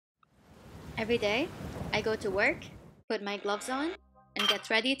Every day, I go to work, put my gloves on, and get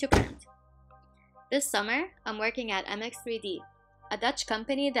ready to print. This summer, I'm working at MX3D, a Dutch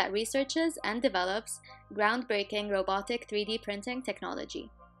company that researches and develops groundbreaking robotic 3D printing technology.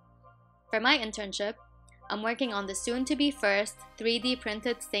 For my internship, I'm working on the soon-to-be first 3D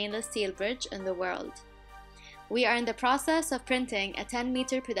printed stainless steel bridge in the world. We are in the process of printing a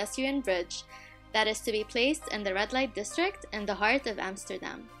 10-meter pedestrian bridge that is to be placed in the red light district in the heart of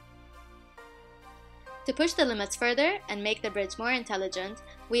Amsterdam. To push the limits further and make the bridge more intelligent,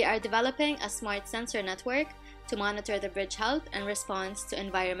 we are developing a smart sensor network to monitor the bridge health and response to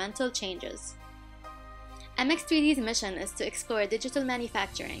environmental changes. MX3D's mission is to explore digital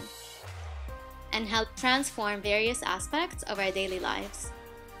manufacturing and help transform various aspects of our daily lives.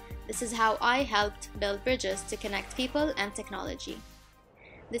 This is how I helped build bridges to connect people and technology.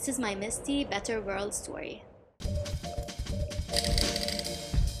 This is my Misty Better World story.